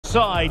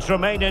sides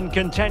remain in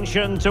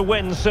contention to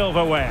win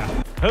silverware.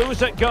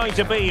 Who's it going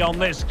to be on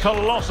this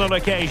colossal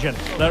occasion?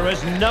 There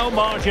is no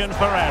margin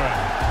for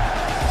error.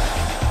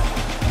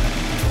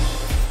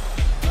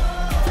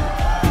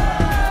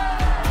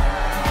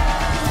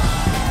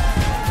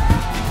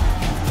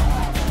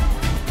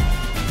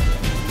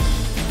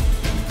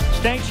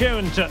 Stay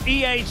tuned to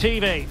EA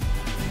TV.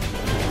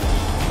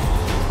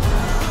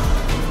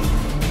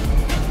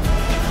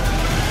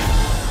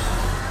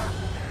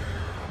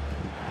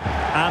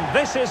 And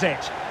this is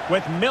it.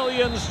 With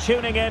millions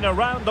tuning in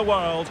around the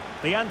world,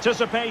 the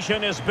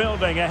anticipation is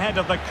building ahead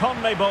of the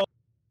CONMEBOL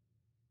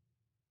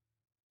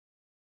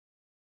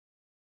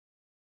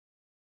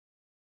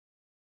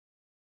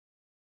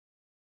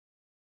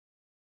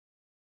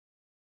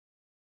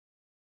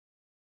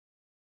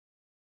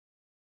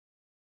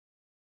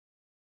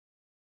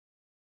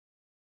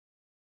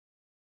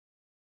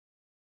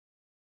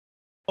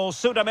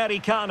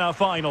Sudamericana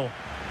final.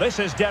 This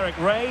is Derek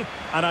Ray,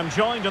 and I'm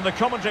joined in the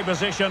commentary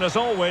position, as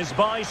always,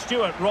 by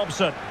Stuart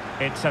Robson.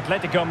 It's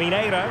Atletico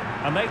Miniero,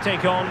 and they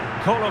take on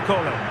Colo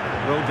Colo.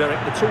 Well,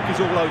 Derek, the talk is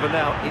all over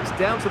now. It's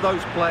down to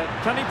those players.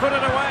 Can he put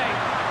it away?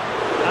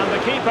 And the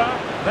keeper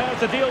there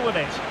to deal with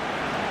it.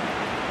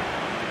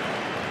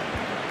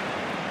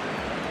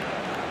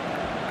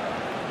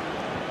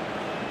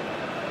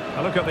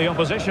 A look at the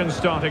opposition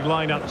starting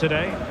lineup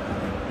today.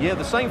 Yeah,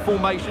 the same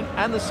formation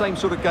and the same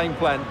sort of game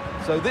plan.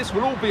 So this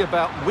will all be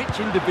about which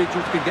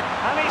individuals can get...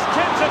 And he's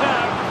tipped it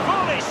out,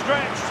 fully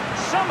stretched,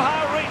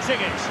 somehow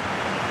reaching it.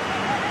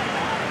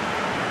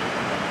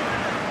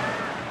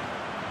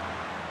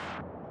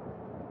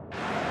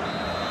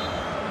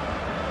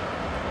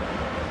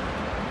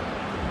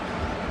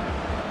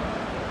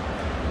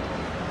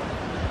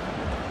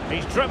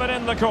 He's driven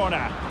in the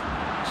corner.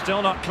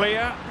 Still not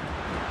clear.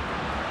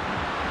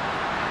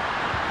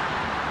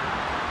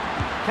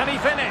 Can he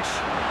finish?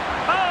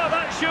 Oh,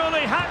 that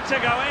surely had to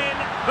go in,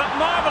 but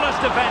marvellous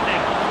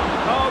defending.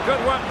 Oh, good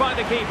work by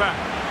the keeper.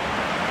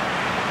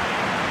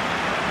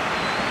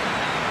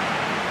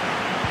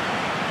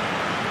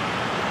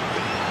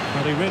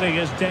 Well, he really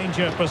is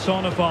danger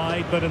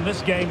personified, but in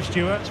this game,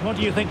 Stuart, what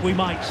do you think we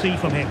might see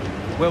from him?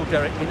 Well,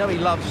 Derek, we know he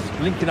loves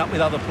linking up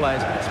with other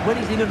players. It's when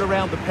he's in and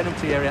around the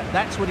penalty area,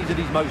 that's when he's at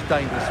his most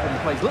dangerous, when he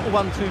plays little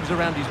 1-2s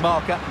around his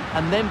marker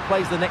and then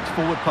plays the next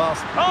forward pass.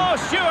 Oh,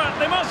 Stuart,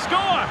 they must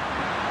score!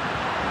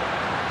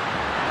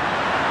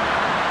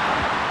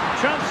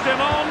 Chanced him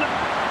on.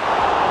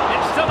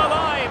 It's still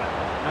alive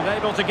and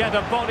able to get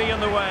a body in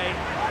the way.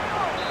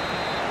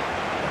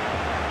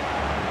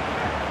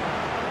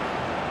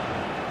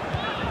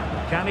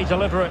 Can he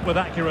deliver it with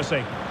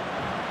accuracy?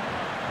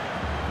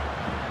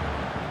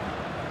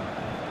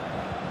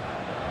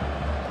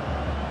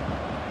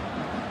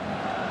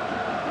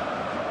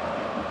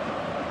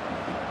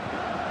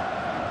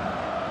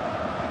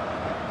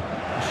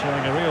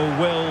 Showing a real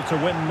will to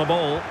win the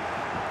ball.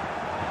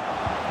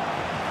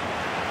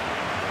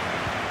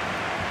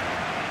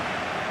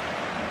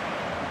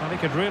 Well, he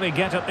could really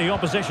get at the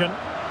opposition.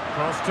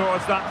 Cross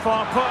towards that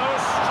far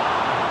post.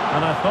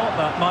 And I thought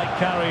that might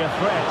carry a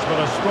threat, but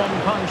a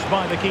strong punch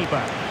by the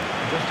keeper.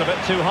 Just a bit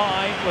too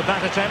high with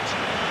that attempt.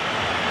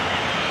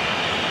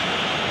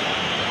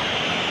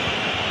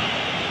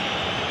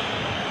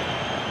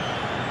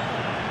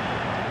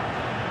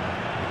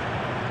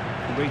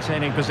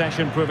 Retaining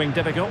possession proving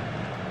difficult.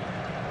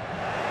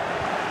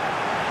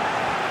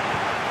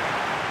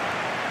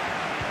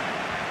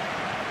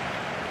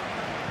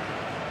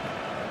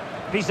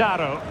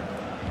 Pizarro.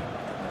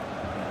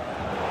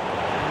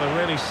 A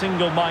really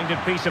single-minded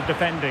piece of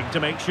defending to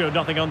make sure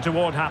nothing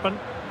untoward happened.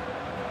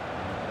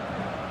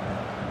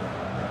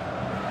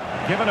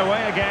 Given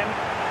away again.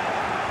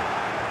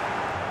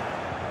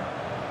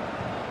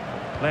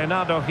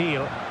 Leonardo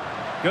Gil.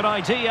 Good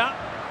idea.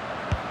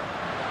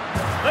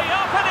 The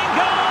opening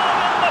goal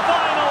in the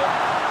final.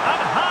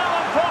 And how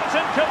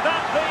important could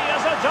that be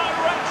as a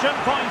direction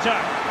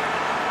pointer?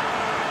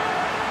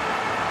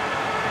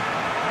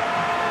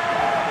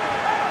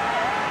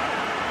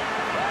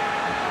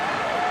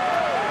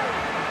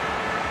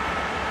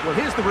 Well,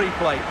 here's the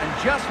replay,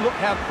 and just look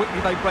how quickly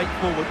they break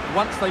forward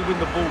once they win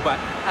the ball back.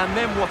 And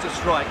then what a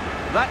strike.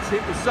 That's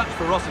hit with such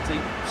ferocity.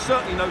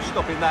 Certainly no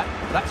stopping that.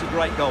 That's a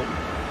great goal.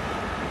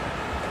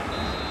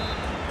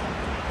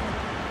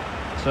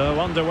 So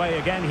underway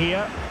again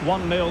here.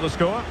 1-0 the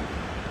score.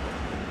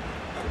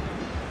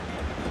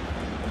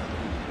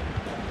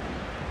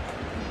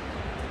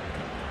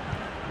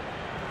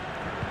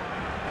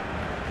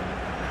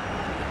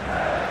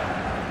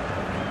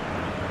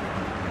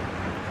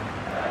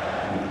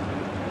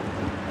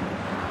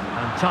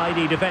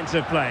 Tidy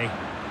defensive play.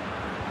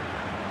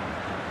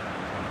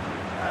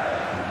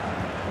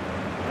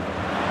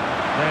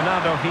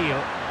 Leonardo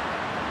Gil.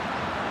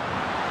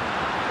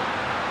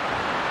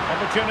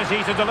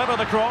 Opportunity to deliver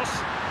the cross.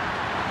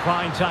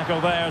 Fine tackle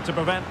there to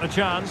prevent the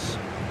chance.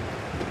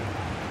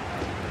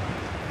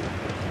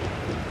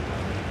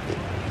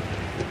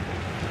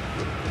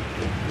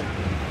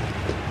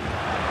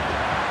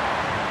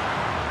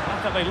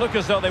 Definitely look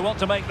as though they want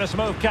to make this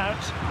move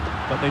count.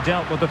 but they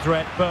dealt with the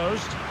threat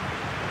posed.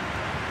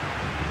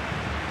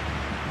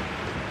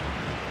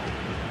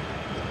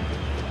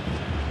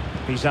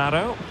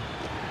 Pizarro.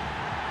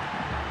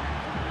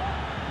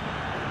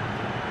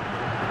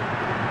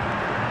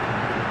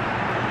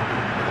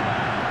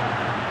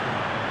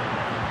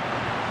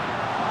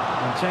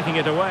 And taking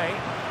it away.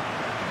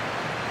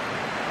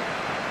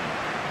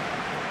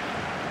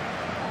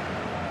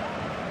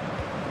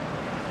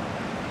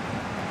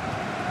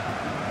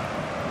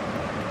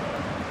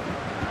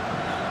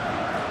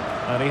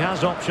 And he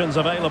has options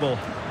available.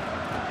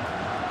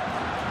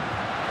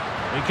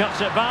 He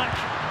cuts it back.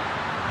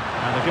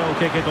 And a goal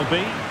kick it'll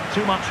be.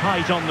 Too much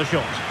height on the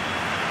shot.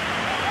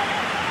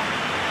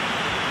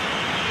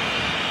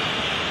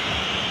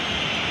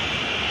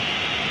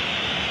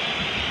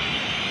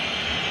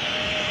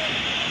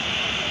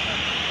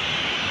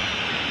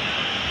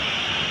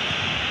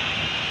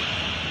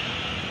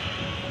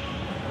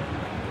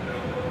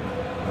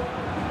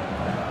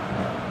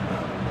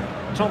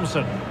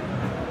 Thompson.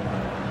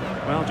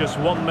 Well, just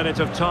 1 minute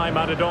of time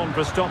added on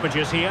for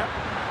stoppages here.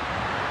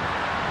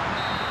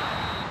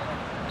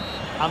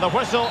 And the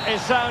whistle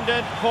is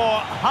sounded for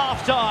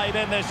half-time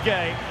in this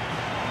game.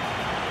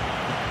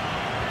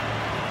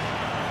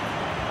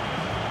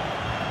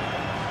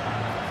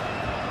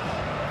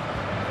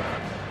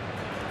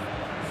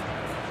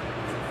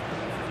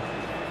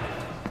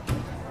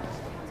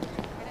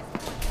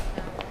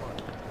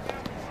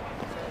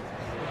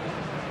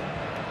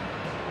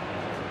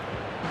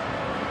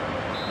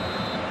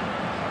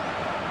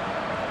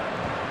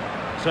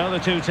 So the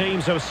two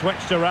teams have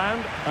switched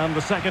around and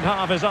the second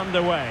half is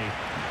underway.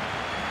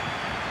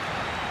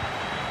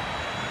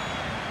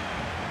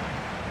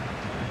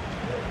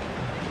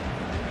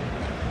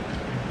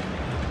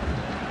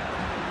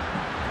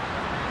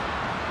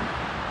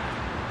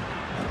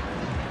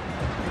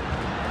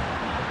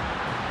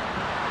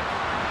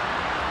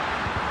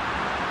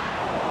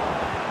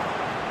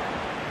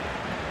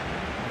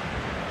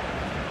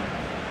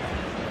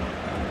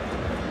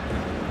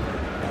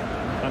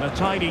 And a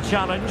tidy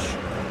challenge.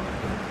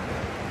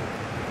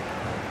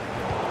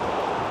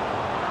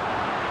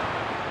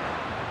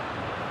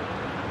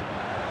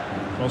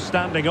 Well,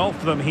 standing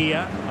off them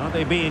here, are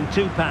they being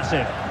too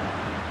passive?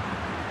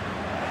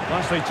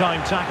 Nicely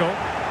timed tackle.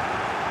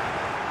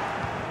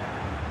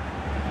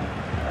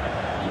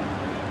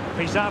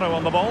 Pizarro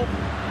on the ball.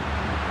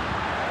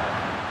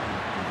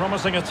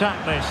 Promising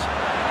attack this.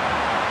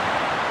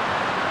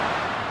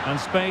 And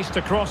space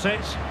to cross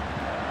it.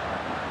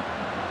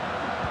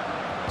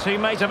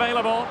 Teammate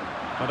available,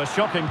 but a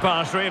shocking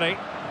pass really.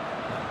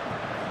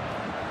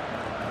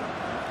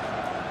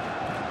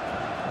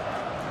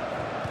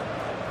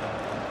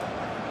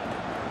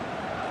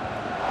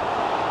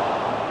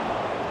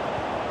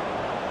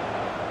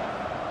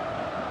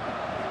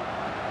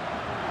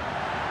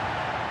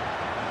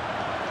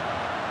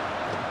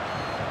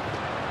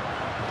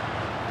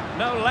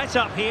 No let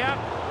up here.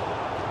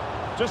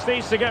 Just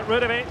needs to get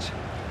rid of it.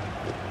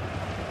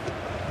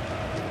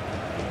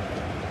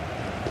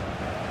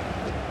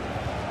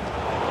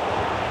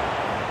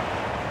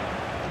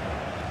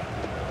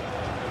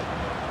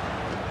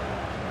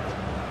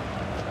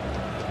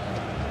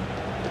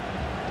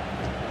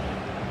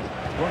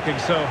 Working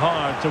so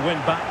hard to win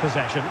back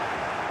possession.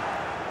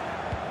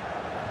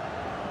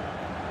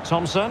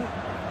 Thompson.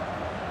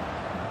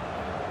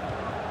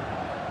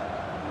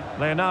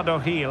 Leonardo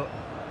Gil.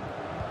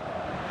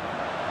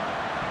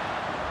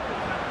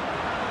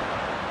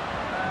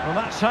 Well,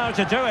 that's how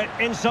to do it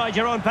inside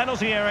your own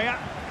penalty area.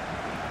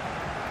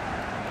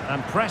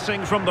 And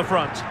pressing from the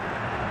front.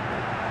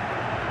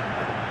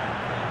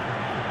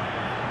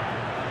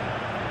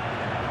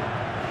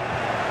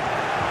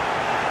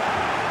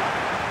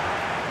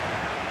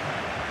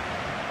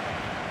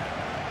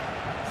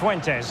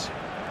 Fuentes.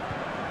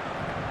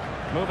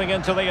 Moving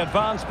into the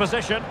advanced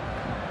position.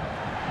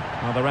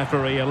 Well, the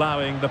referee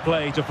allowing the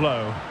play to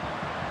flow.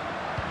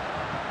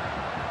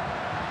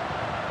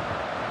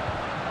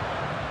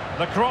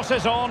 The cross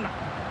is on.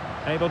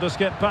 Able to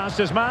skip past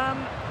his man.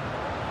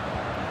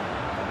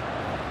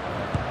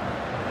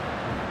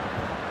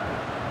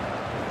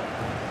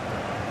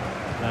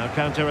 Now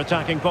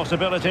counter-attacking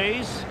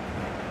possibilities.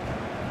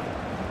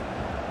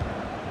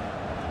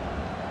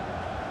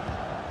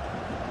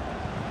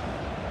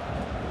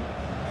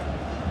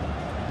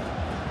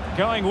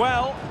 Going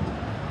well.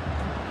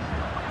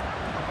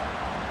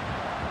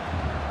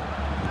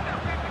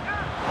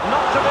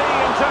 Not to be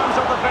in terms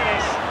of the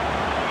finish.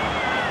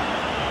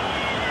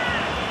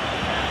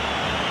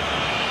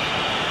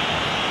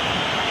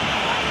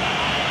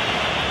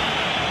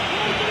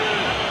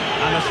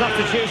 And a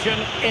substitution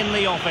in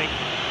the offing.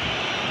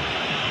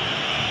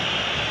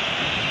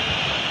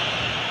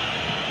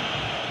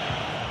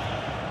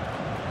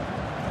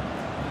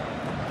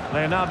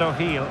 Leonardo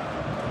Gil.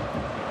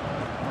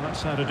 Well,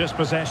 that's how to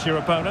dispossess your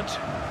opponent.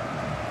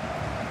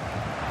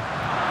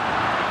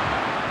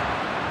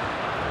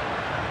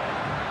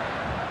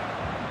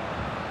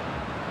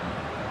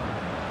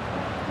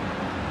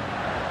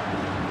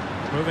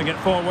 Moving it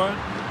forward.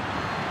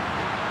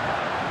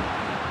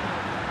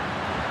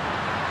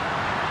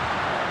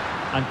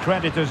 And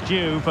credit is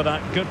due for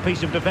that good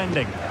piece of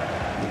defending.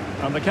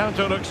 And the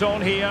counter looks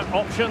on here,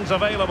 options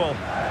available.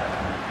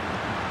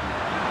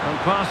 And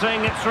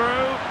passing it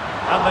through.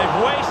 And they've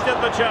wasted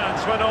the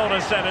chance when all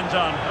is said and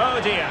done. Oh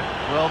dear.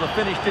 Well, the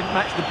finish didn't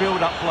match the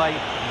build-up play.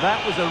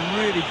 That was a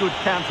really good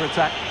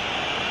counter-attack.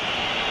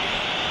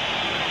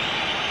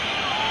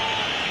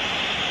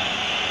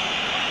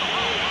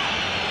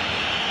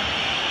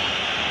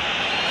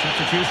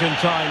 Substitution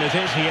time it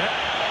is here.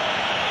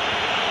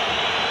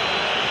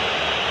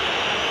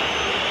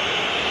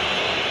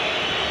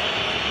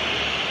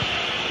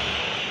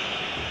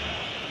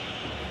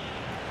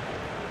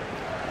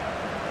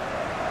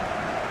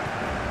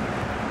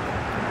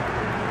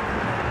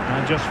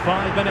 And just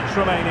 5 minutes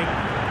remaining.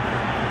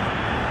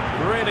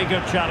 Really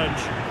good challenge.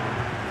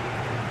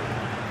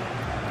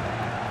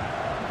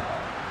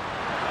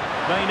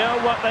 They know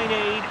what they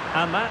need,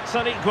 and that's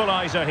an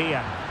equaliser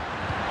here.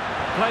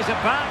 Plays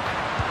it back.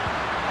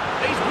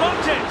 He's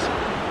blocked it.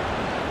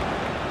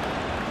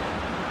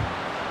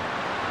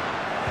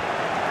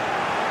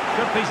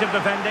 Good piece of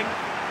defending.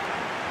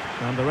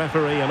 And the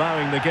referee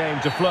allowing the game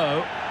to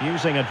flow,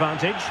 using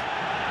advantage.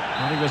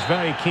 And he was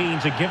very keen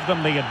to give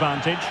them the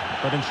advantage,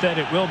 but instead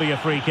it will be a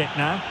free kick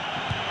now.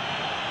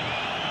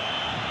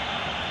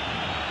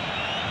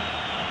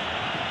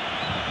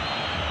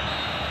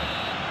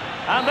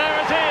 And there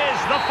it is,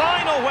 the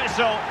final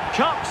whistle.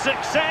 Cup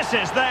success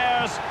is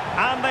theirs,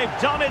 and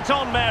they've done it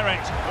on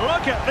merit.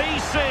 Look at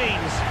these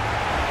scenes.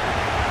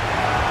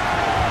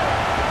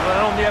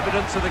 Well, on the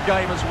evidence of the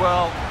game as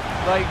well,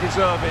 they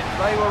deserve it.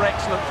 They were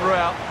excellent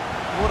throughout.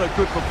 What a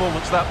good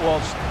performance that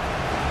was.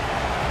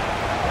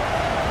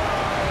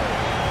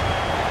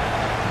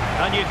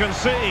 And you can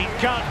see,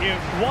 can't you,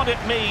 what it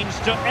means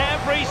to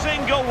every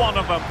single one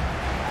of them.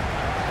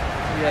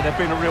 Yeah, they've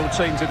been a real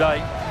team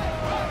today.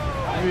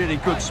 Really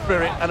good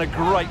spirit and a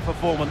great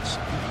performance.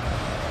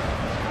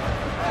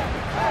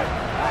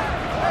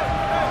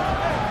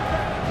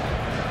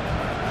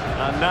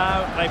 And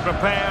now they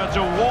prepare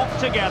to walk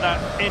together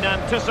in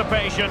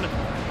anticipation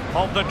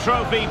of the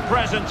trophy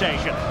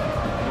presentation.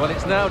 Well,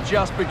 it's now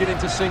just beginning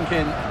to sink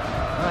in.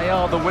 They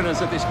are the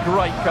winners of this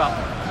great cup.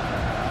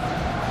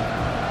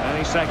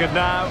 Any second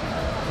now,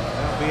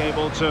 they'll be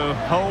able to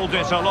hold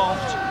it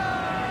aloft.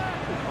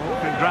 All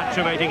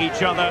congratulating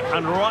each other,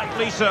 and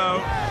rightly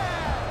so.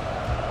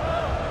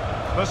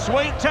 The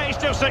sweet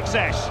taste of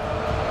success.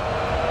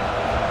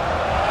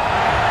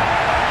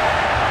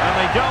 And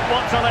they don't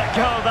want to let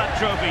go of that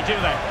trophy, do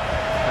they?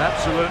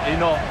 Absolutely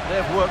not.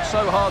 They've worked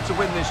so hard to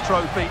win this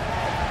trophy.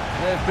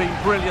 They've been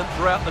brilliant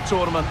throughout the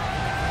tournament.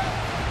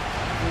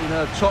 Been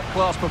a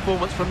top-class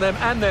performance from them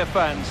and their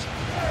fans.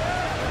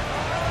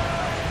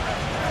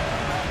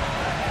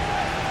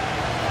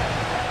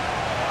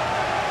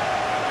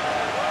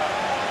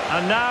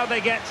 And now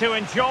they get to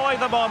enjoy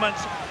the moment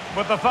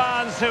with the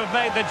fans who have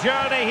made the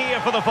journey here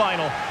for the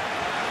final.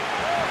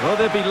 Well,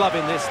 they'll be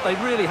loving this. They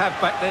really have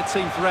backed their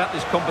team throughout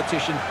this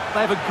competition.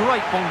 They have a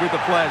great bond with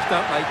the players,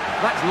 don't they?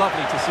 That's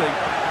lovely to see.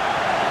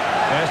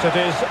 Yes, it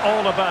is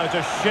all about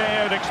a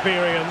shared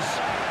experience.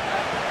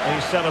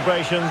 These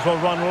celebrations will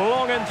run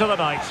long into the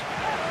night.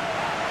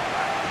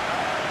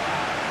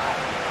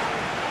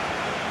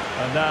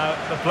 And now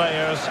the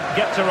players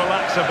get to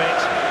relax a bit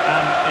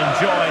and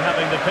enjoy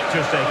having the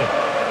pictures taken.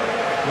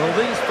 Well,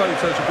 these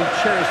photos will be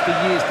cherished for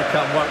years to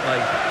come, won't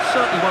they?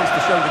 Certainly ones to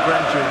show the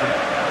grandchildren.